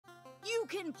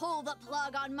can pull the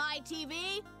plug on my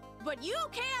TV, but you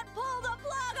can't pull the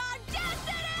plug on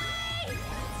Destiny!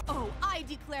 Oh, I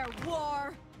declare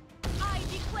war. I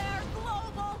declare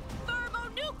global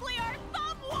thermonuclear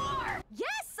thumb war!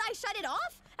 Yes, I shut it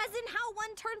off, as in how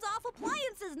one turns off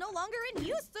appliances no longer in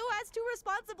use so as to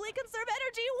responsibly conserve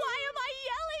energy. Why am I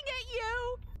yelling at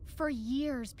you? For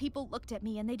years, people looked at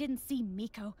me and they didn't see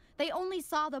Miko. They only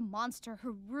saw the monster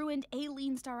who ruined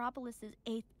Aileen Staropoulos'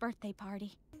 8th birthday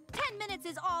party. 10 minutes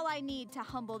is all I need to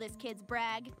humble this kid's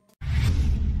brag.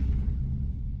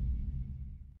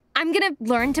 I'm gonna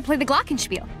learn to play the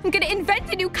glockenspiel. I'm gonna invent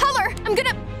a new color. I'm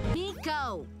gonna...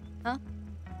 Miko! Huh?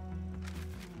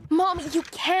 Mom, you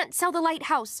can't sell the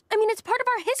lighthouse. I mean, it's part of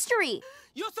our history.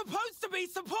 You're supposed to be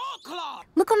support club!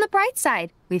 Look on the bright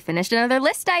side. We finished another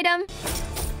list item.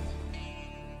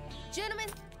 Gentlemen,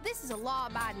 this is a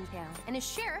law-abiding town, and as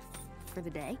sheriff, for the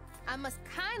day, I must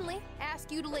kindly ask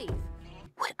you to leave.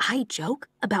 Would I joke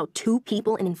about 2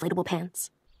 people in inflatable pants?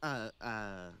 I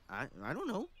don't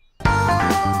know.